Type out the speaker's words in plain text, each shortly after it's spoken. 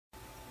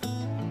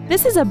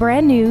This is a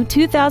brand new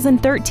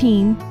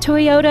 2013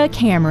 Toyota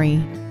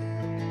Camry.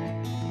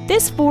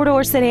 This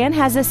four-door sedan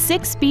has a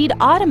 6-speed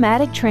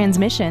automatic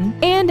transmission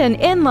and an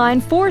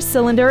inline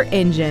 4-cylinder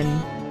engine.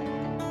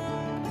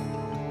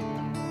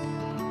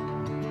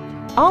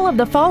 All of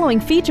the following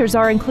features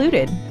are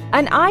included: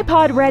 an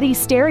iPod-ready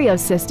stereo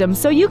system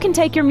so you can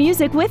take your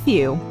music with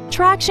you,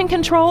 traction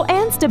control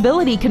and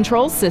stability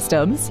control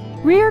systems,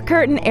 rear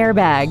curtain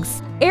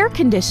airbags, air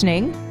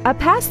conditioning, a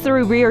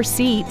pass-through rear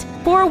seat,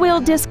 4-wheel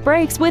disc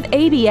brakes with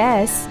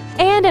ABS,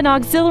 and an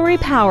auxiliary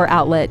power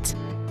outlet.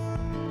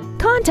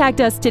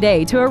 Contact us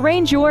today to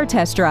arrange your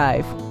test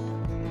drive.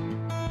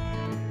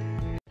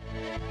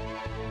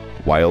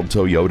 Wild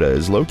Toyota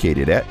is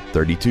located at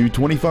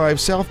 3225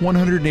 South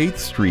 108th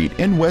Street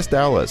in West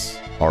Dallas.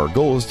 Our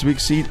goal is to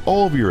exceed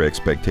all of your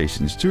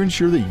expectations to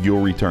ensure that you'll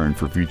return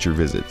for future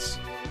visits.